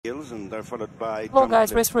And they're followed by Hello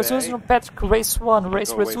guys, race results on Downpatrick, race 1,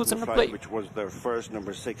 race results on the play. Which was their first,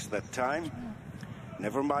 number 6 that time.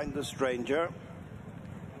 Never Mind the Stranger.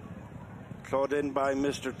 Clawed in by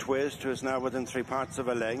Mr. Twist, who is now within 3 parts of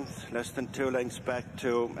a length. Less than 2 lengths back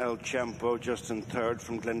to El Champo, just in third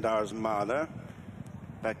from Glendar's Mahler.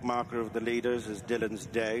 Back marker of the leaders is Dylan's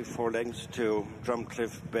Day, 4 lengths to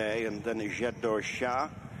Drumcliff Bay, and then Jador Shah,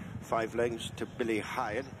 5 lengths to Billy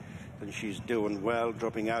Hyde. And she's doing well.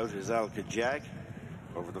 Dropping out is Alka Jack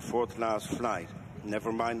over the 4th last flight.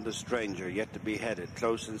 Never Mind the Stranger, yet to be headed.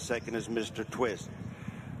 Close in second is Mr. Twist.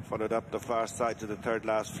 Followed up the far side to the 3rd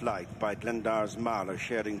last flight by Glendar's Mahler,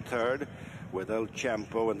 sharing 3rd with El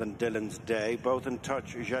Champo and then Dylan's Day. Both in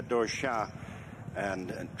touch, Jador Shah and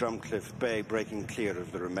Drumcliff Bay breaking clear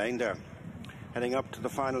of the remainder. Heading up to the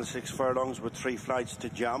final 6 furlongs with 3 flights to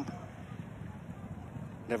jump.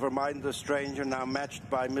 Never Mind the Stranger now matched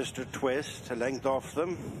by Mr. Twist, a length off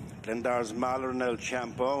them. Glendar's Mahler and El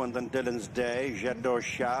Champo, and then Dylan's Day, Jador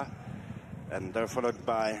Shah, and they're followed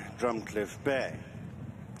by Drumcliff Bay.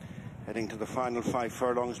 Heading to the final 5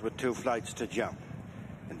 furlongs with 2 flights to jump.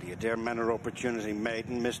 In the Adair Manor Opportunity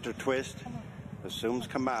Maiden, Mr. Twist assumes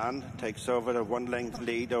command, takes over a 1-length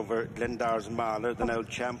lead over Glendar's Mahler, then El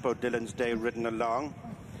Champo, Dylan's Day ridden along,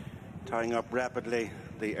 tying up rapidly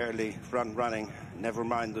the early front-running Never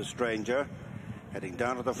Mind the Stranger. Heading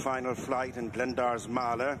down to the final flight, and Glendar's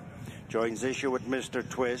Mahler joins issue with Mr.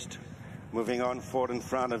 Twist, moving on 4 in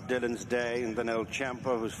front of Dylan's Day, and then El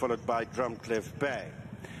Champo, who's followed by Drumcliff Bay.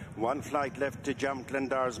 1 flight left to jump.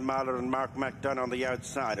 Glendar's Mahler and Mark McDonough on the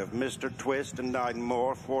outside of Mr. Twist and 9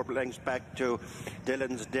 more. 4 lengths back to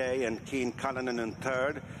Dylan's Day and Keen Cullinan in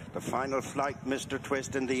 3rd. The final flight, Mr.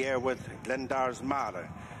 Twist in the air with Glendar's Mahler.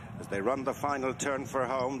 As they run the final turn for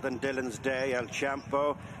home, then Dylan's Day, El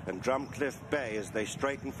Champo and Drumcliff Bay. As they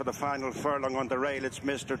straighten for the final furlong on the rail, it's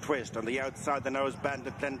Mr. Twist. On the outside, the nose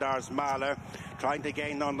bandit Glendar's Mahler. Trying to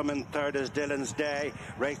gain on them in 3rd is Dylan's Day.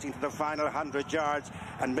 Racing to the final 100 yards,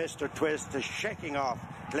 and Mr. Twist is shaking off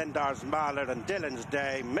Glendar's Mahler and Dylan's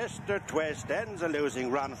Day. Mr. Twist ends a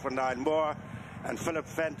losing run for 9 more, and Philip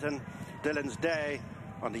Fenton, Dylan's Day,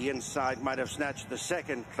 on the inside might have snatched the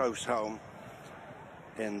 2nd close home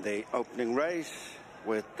in the opening race,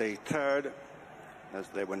 with the 3rd, as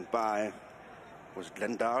they went by, was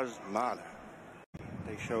Glendar's Mahler.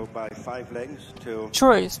 They show by 5 lengths to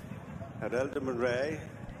Choice. Adele de Marais,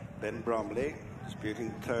 Ben Bromley,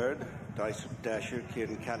 disputing 3rd, Dice Dasher,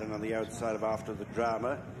 Kieran Cannon on the outside of After the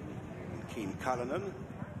Drama, and Keen Cullinan.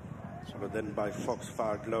 Followed then by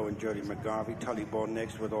Foxfire Glow and Jody McGarvey. Tullyborn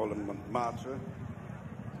next with All in Montmartre.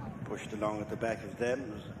 Pushed along at the back of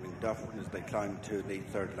them Duffin as they climb to the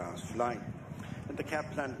 3rd last flight. And the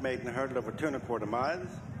Capland Maiden hurdle over 2¼ miles,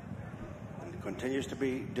 and it continues to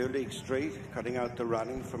be Duleek Street, cutting out the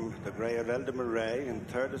running from the grey of Elder Marais. And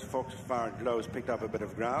 3rd is Foxfire Glow, has picked up a bit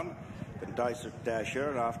of ground. Then Dicer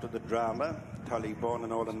Dasher, After the Drama, Tullyborn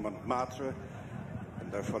and All in Montmartre,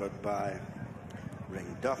 and they're followed by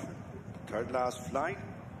Ring Duffin. The 3rd last flight,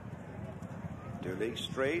 Duleek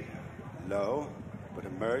Street, low, but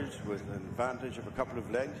emerged with an advantage of a couple of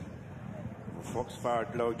lengths. Foxfire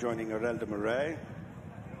Glow joining Erel de Marais.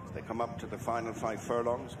 They come up to the final 5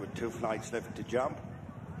 furlongs with 2 flights left to jump.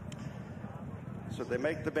 So they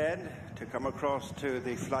make the bend to come across to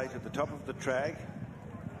the flight at the top of the track.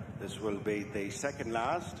 This will be the 2nd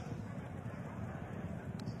last.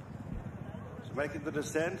 So making the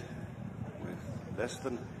descent with less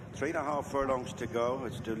than 3½ furlongs to go.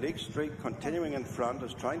 It's Duleek Street continuing in front,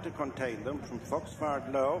 is trying to contain them from Foxfire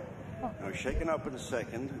Glow. Now shaken up in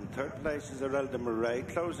 2nd. In 3rd place is Erel de Marais.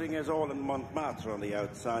 Closing is All in Montmartre on the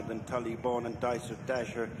outside. Then Tullyborn and Dicer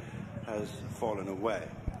Dasher has fallen away.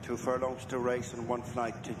 2 furlongs to race and 1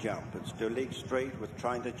 flight to jump. It's Duleek Street with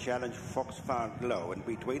trying to challenge Foxfire Glow. And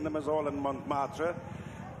between them is All in Montmartre,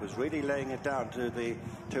 who's really laying it down to the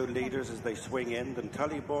 2 leaders as they swing in. Then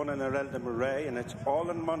Tullyborn and Erel de Marais, and it's All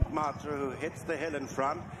in Montmartre who hits the hill in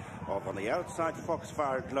front. Off on the outside,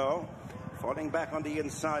 Foxfire Glow. Falling back on the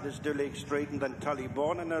inside is Duleek Street, and then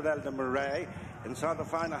Tullyborn and Erel de Marais. Inside the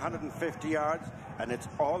final 150 yards, and it's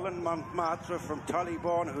All in Montmartre from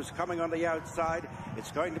Tullyborn, who's coming on the outside. It's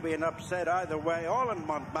going to be an upset either way. All in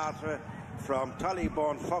Montmartre from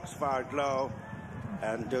Tullyborn, Foxfire Glow,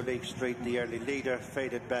 and Duleek Street, the early leader,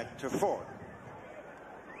 faded back to 4th.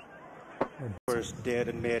 First, Dead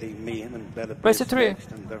and Mary Meehan and Bella Bliss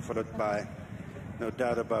next, and they're followed by, no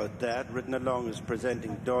doubt about that. Ridden along is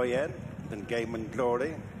Presenting Doyen, then Game and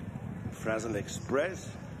Glory, Frazzle Express.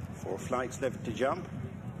 4 flights left to jump.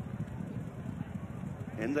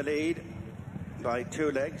 In the lead by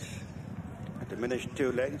 2 legs, a diminished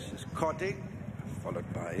 2 legs, is Cotty,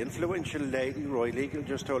 Followed by Influential Lady, Royal Eagle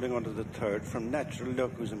just holding on to the third from Natural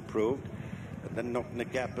Look, who's improved. And then Knocked in the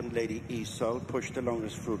Gap and Lady Esol pushed along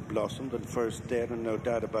as Fruit Blossomed and First Dare, and no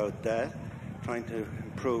doubt about that. Trying to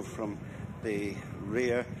improve from the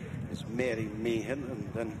rear is Mary Meehan, and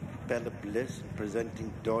then Bella Bliss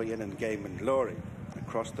presenting Doyen and Game and Glory.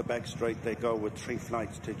 Across the back straight they go with 3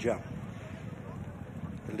 flights to jump.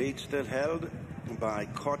 The lead still held by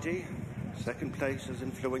Cotty. Second place is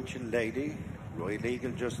Influential Lady. Royal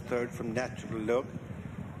Eagle just third from Natural Look,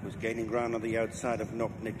 who's gaining ground on the outside of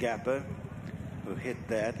Knocked in the Gap, who hit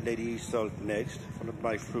that. Lady Esol next, followed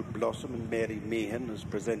by Fruit Blossom and Mary Meehan, who's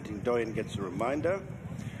presenting Doyen gets a reminder.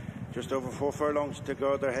 Just over 4 furlongs to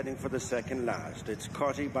go. They're heading for the second last. It's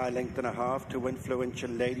Cotty by 1.5 to Influential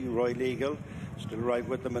Lady. Royal Eagle still right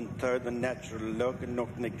with them in third. The Natural Look and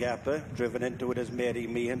Knocked in the Gap. Driven into it is Mary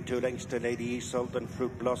Meehan. 2 lengths to Lady Esol and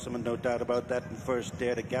Fruit Blossom, and no doubt about that. And First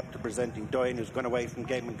Dare, the gap to presenting Doyen, who's gone away from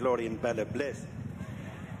Game and Glory and Bella Bliss.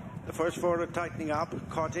 The first 4 are tightening up.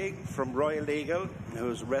 Cotty from Royal Eagle,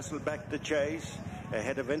 who's wrestled back the chase.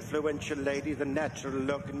 Ahead of Influential Lady, the Natural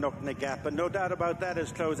Look and Knocked in the Gap. And no doubt about that is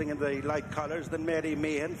closing in the light colours. Then Mary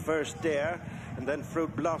Meehan, First Dare, and then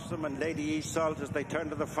Fruit Blossom and Lady Esol as they turn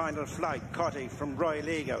to the final flight. Cotty from Royal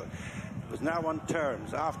Eagle was now on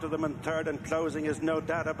terms. After them in third and closing is no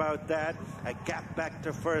doubt about that. A gap back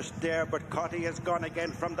to First Dare, but Cotty has gone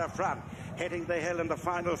again from the front. Hitting the hill in the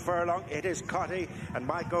final furlong, it is Cotty and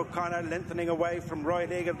Mike O'Connor lengthening away from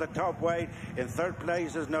Royal Eagle the top weight. In third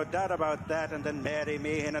place is no doubt about that, and then Mary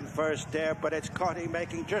Meehan and First Dare, but it's Cotty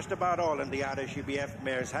making just about all in the Irish UBF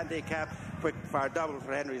Mares Handicap. Quick fire double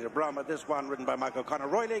for Henry de Bromma. This one ridden by Mike O'Connor.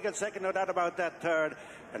 Royal Eagle second, no doubt about that, third,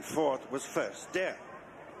 and fourth was First Dare.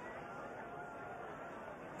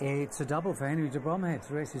 It's a double for Henry de Bromhead.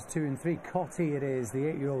 Races 2 and 3. Cotty it is, the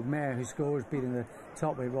 8-year-old mare who scores, beating the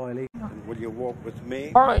top weight Royal Eagle. And Will You Walk With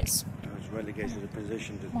Me? Alright. Was relegated to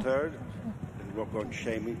position to third. And Rock on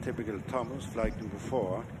Shamey, Typical Thomas, flight number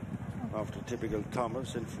 4. After Typical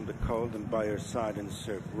Thomas, in from the cold and by her side in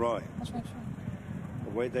Cirque Roy.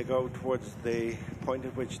 Away they go towards the point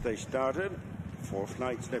at which they started. 4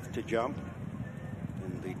 flights left to jump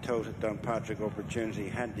in the total Downpatrick Opportunity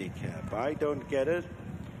Handicap. I don't get it.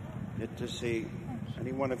 Yet to see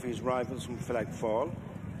any one of his rivals from Flag Fall.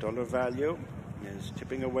 Dollar Value is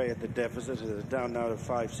tipping away at the deficit. It is down now to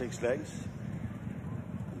 5-6 lengths.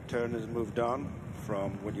 And Turn has moved on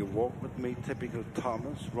from Will You Walk With Me, Typical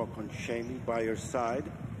Thomas, Rock on Shamey by your side.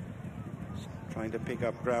 Trying to pick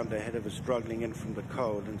up ground ahead of a struggling in from the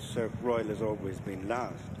cold, and Cirque Royal has always been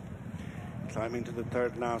last. Climbing to the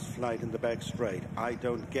third last flight in the back straight. I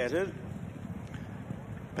Don't Get It.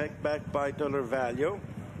 Pegged back by Dollar Value.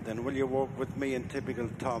 Then Will You Walk With Me and Typical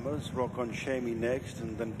Thomas, Rock on Shamey next,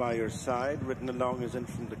 and then by your side, ridden along as in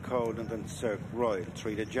from the cold, and then Cirque Royal,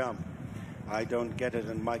 3 to jump. I Don't Get It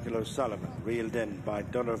and Michael O'Sullivan, reeled in by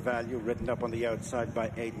Dollar Value, ridden up on the outside by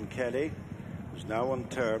Aidan Kelly, who's now on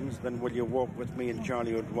terms. Then Will You Walk With Me and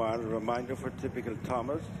Charlie O'Dwyer, a reminder for Typical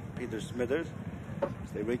Thomas, Peter Smithers,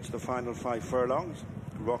 as they reach the final 5 furlongs.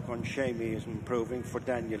 Rock on Shamey is improving for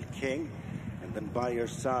Daniel King, and then by your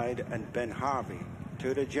side and Ben Harvey.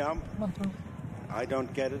 2 to jump. I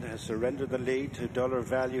Don't Get It has surrendered the lead to Dollar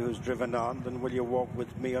Value, who's driven on. Then Will You Walk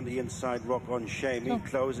With Me on the inside, Rock on Shamey.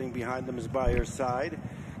 Closing behind them is by her side.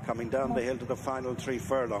 Coming down the hill to the final 3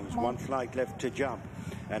 furlongs. 1 flight left to jump.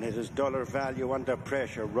 And it is Dollar Value under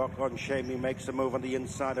pressure. Rock on Shamey makes a move on the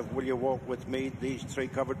inside of Will You Walk With Me. These 3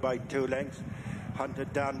 covered by 2 lengths.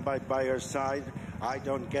 Hunted down by her side. I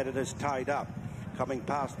Don't Get It is tied up. Coming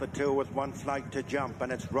past the 2 with 1 flight to jump,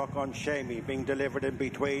 and it's Rock on Shamey being delivered in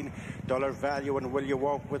between Dollar Value and Will You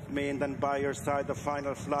Walk With Me, and then by your side the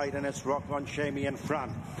final flight, and it's Rock on Shamey in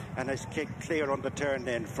front, and it's kicked clear on the turn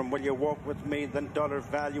in from Will You Walk With Me, then Dollar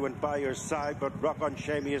Value and by your side, but Rock on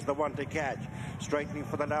Shamey is the one to catch. Straightening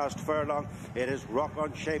for the last furlong, it is Rock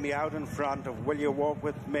on Shamey out in front of Will You Walk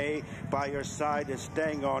With Me. By your side is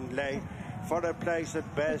staying on late. For a place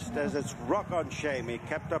at best, as it's Rock on Shamey,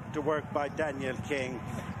 kept up to work by Daniel King.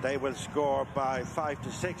 They will score by 5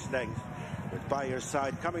 to 6 lengths, with by your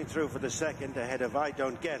side coming through for the second ahead of I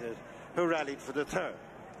Don't Get It, who rallied for the third.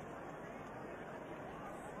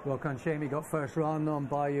 Rock on Shamey got first run on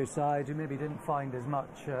by your side, who maybe didn't find as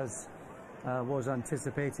much as was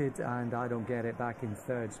anticipated, and I Don't Get It back in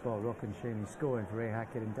third spot. Rock on Shamey scoring for Ray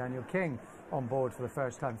Hackett and Daniel King on board for the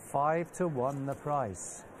first time. 5 to 1 the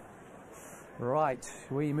price. Right,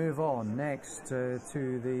 we move on next to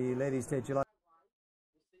the Ladies' Day July.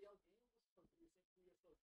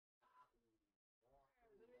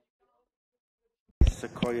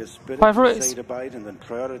 Sequoia Spirit, Say to Bite, and then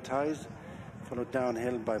Prioritize followed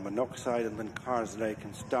downhill by Monoxide, and then Carslake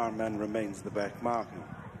and Starman remains the back marker.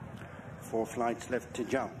 4 flights left to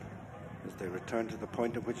jump as they return to the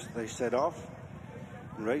point at which they set off.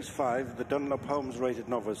 In race 5, the Dunlop Holmes rated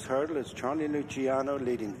novice hurdle is Charlie Luciano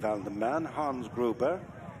leading Valdeman, Hans Gruber,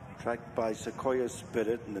 tracked by Sequoia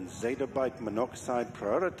Spirit, and then Zeta Bite, Monoxide,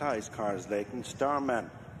 Prioritize Carslake and Starman.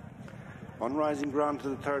 On rising ground to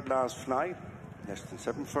the third last flight, less than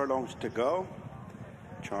 7 furlongs to go.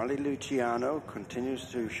 Charlie Luciano continues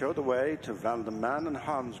to show the way to Valdeman and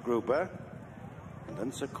Hans Gruber, and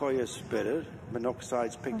then Sequoia Spirit.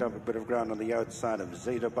 Monoxide's picked up a bit of ground on the outside of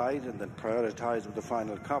Zeta Bite, and then Prioritized with the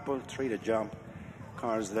final couple. 3 to jump,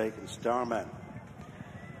 Carslake and Starman.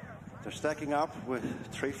 They're stacking up with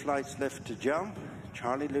 3 flights left to jump.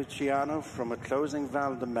 Charlie Luciano from a closing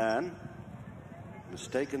Valdeman,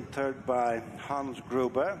 mistaken third by Hans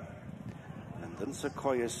Gruber, and then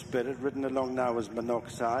Sequoia Spirit. Ridden along now as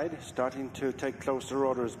Monoxide, starting to take closer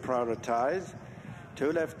order as Prioritized.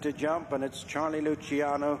 2 left to jump, and it's Charlie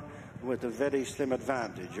Luciano with a very slim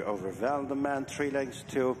advantage over Valdeman, 3 lengths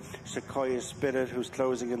to Sequoia Spirit, who's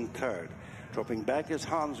closing in third. Dropping back is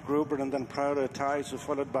Hans Gruber, and then Prioritized,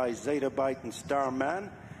 followed by Zeta Bite and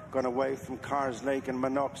Starman. Gone away from Carslake and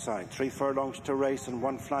Monoxide. 3 furlongs to race and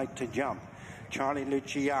 1 flight to jump. Charlie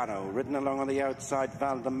Luciano, ridden along on the outside,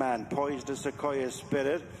 Valdeman, poised as Sequoia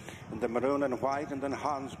Spirit, and the maroon and white, and then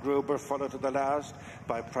Hans Gruber, followed to the last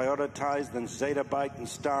by Prioritized, then Zeta Bite and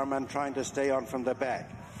Starman trying to stay on from the back.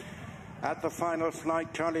 At the final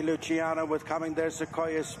flight, Charlie Luciano with coming there,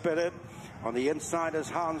 Sequoia Spirit. On the inside is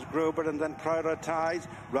Hans Gruber, and then Prioritized,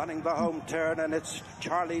 running the home turn, and it's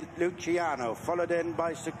Charlie Luciano, followed in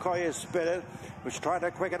by Sequoia Spirit, who's trying to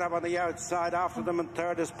quicken up on the outside. After them in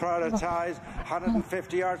third is Prioritized.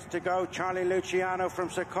 150 yards to go. Charlie Luciano from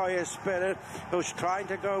Sequoia Spirit, who's trying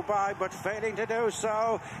to go by, but failing to do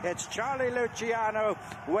so. It's Charlie Luciano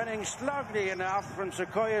winning slowly enough from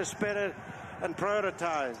Sequoia Spirit and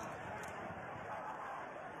Prioritized.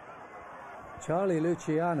 Charlie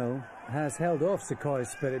Luciano has held off Sequoia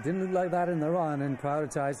Spirit. Didn't look like that in the run, and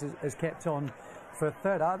Prioritized has kept on for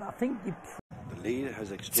third. I think you... The lead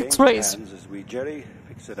has exchanged hands as Wee Jerry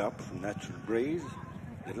picks it up from Natural Breeze.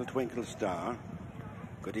 Little Twinkle Star.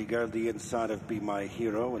 Goody Girl the inside of Be My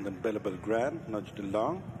Hero, and then Billable Grand nudged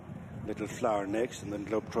along. Little Flower next, and then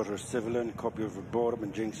Globetrotter Civilian, Copy of Boredom,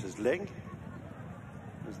 and Jinx's Link.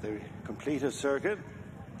 As they complete a circuit,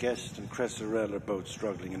 Guest and Cresserelle are both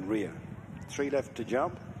struggling in rear. 3 left to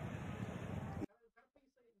jump.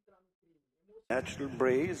 Natural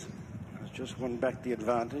Breeze has just won back the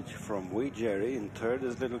advantage from Wee Jerry. In third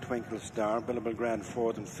is Little Twinkle Star. Billable Grand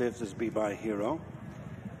fourth, and fifth is Be My Hero.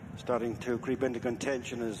 Starting to creep into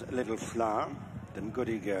contention is Little Flower. Then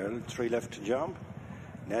Goody Girl. 3 left to jump.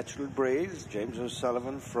 Natural Breeze, James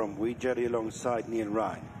O'Sullivan from Wee Jerry alongside Neil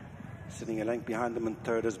Ryan. Sitting a length behind them in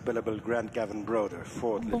third is Billable Grand, Gavin Broder.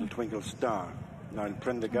 Fourth, Little Twinkle Star. Niall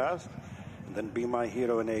Prendergast. And then Be My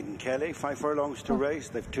Hero and Aidan Kelly. 5 furlongs to race.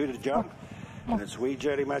 They've 2 to jump. And it's Wee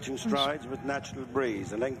Jerry matching strides with Natural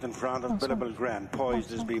Breeze. A length in front of Billable Grand.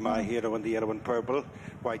 Poised is Be My Hero in the yellow and purple.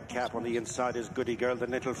 White cap on the inside is Goody Girl, the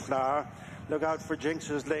Little Flower. Look out for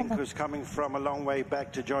Jinx's Link, who's coming from a long way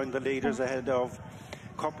back to join the leaders ahead of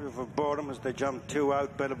Copy of Boredom as they jumped 2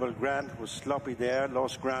 out. Billable Grant was sloppy there,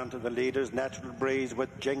 lost ground to the leaders. Natural Breeze with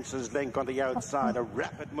Jinx's Link on the outside, a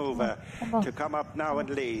rapid mover to come up now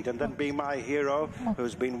and lead. And then Be My Hero,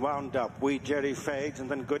 who's been wound up. Wee Jerry fades,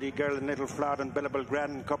 and then Goody Girl and Little Flower and Billable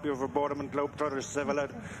Grant and Copy of Boredom and Globetrotter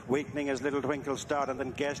Civilian, weakening as Little Twinkle Star, and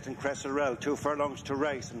then Guest and Cresserelle. 2 furlongs to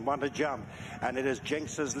race and 1 to jump. And it is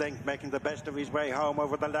Jinx's Link making the best of his way home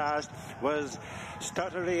over the last. Was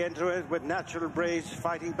stuttery into it with Natural Breeze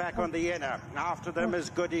fighting back on the inner. After them is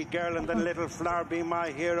Goody Girl, and then Little Flower, Be My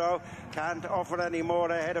Hero. Can't offer any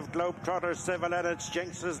more ahead of Globetrotter Civil, and it's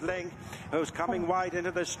Jinx's Link, who's coming wide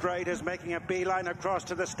into the straight, is making a beeline across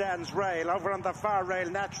to the stands rail. Over on the far rail,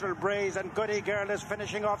 Natural Breeze, and Goody Girl is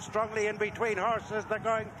finishing off strongly in between horses. They're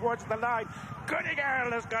going towards the line. Goody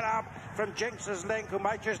Girl has got up from Jinx's Link, who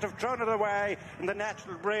might just have thrown it away in the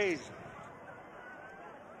Natural Breeze.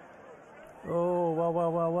 Oh,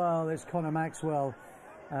 well, it's Conor Maxwell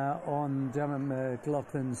on Dermot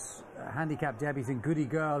McLaughlin's handicap debutant Goody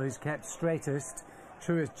Girl, who's kept straightest,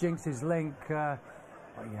 truest Jinx's Link. Well,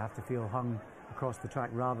 you have to feel hung across the track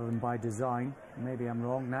rather than by design. Maybe I'm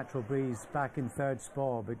wrong. Natural Breeze back in third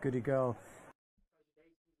spot, but Goody Girl.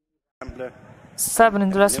 7 in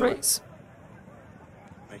the last race.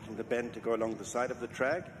 Making the bend to go along the side of the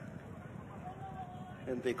track.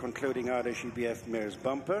 And the concluding Irish EBF Mare's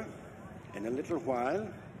Bumper. In a little while,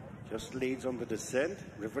 just leads on the descent,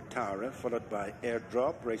 River Tara, followed by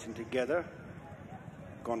Airdrop, racing together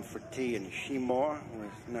Gone for Tea and Shemore,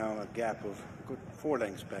 with now a gap of a good 4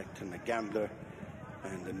 lengths back to the Gambler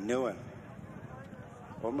and the Nua.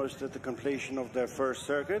 Almost at the completion of their first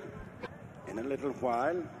circuit. In a little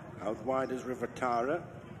while, out wide is River Tara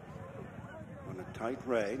on a tight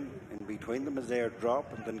rein. In between them is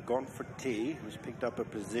Airdrop, and then Gone for Tea, who's picked up a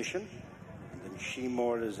position. And then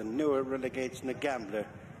Shemore is a Nua, relegates the Gambler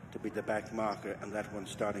to be the back marker, and that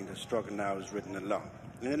one's starting to struggle now, is ridden along.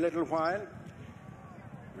 In a little while,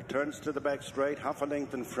 returns to the back straight, half a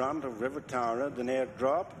length in front of River Tara, then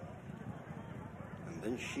Airdrop, and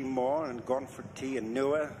then Shemore and Gone for Tea and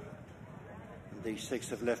Nua. And these 6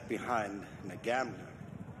 have left behind in a Gambler.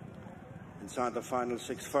 Inside the final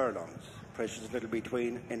 6 furlongs. Pressure's a little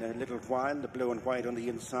between. In a little while, the blue and white on the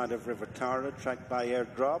inside of River Tara, tracked by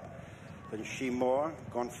Airdrop, then Shemore,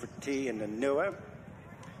 Gone for Tea and then Nua.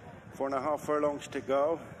 4.5 furlongs to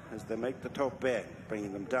go as they make the top bend,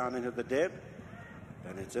 bringing them down into the dip.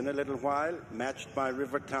 And it's in a little while, matched by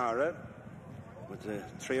River Tara, with the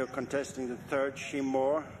trio contesting the third,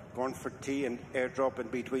 Shemore, Gone for Tea and Airdrop in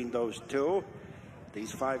between those 2.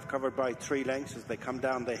 These 5 covered by 3 lengths as they come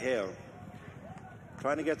down the hill.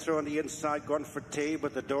 Trying to get through on the inside, Gone for Tea,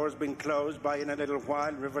 but the door's been closed by in a little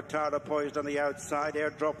while. River Tara poised on the outside.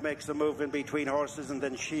 Airdrop makes a move in between horses, and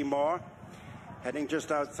then Shemore heading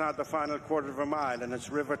just outside the final quarter of a mile, and it's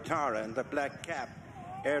River Tara in the black cap.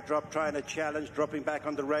 Airdrop trying to challenge, dropping back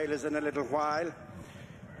on the railers in a little while.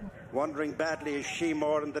 Wandering badly is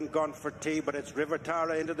Shemore, and then Gone for Tea, but it's River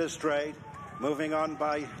Tara into the straight. Moving on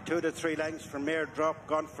by 2 to 3 lengths from Airdrop,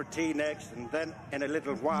 Gone for Tea next, and then in a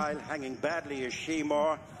little while, hanging badly is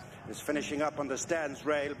Shemore, is finishing up on the stands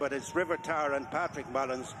rail, but it's River Tara and Patrick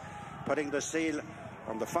Mullins putting the seal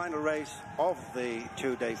on the final race of the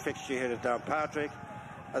 2-day fixture here at Downpatrick,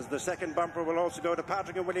 as the second bumper will also go to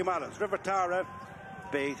Patrick and Willie Mullins. River Tara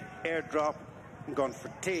beat Airdrop and Gone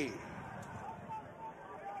for Tea.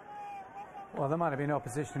 Well, there might have been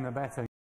opposition in the better.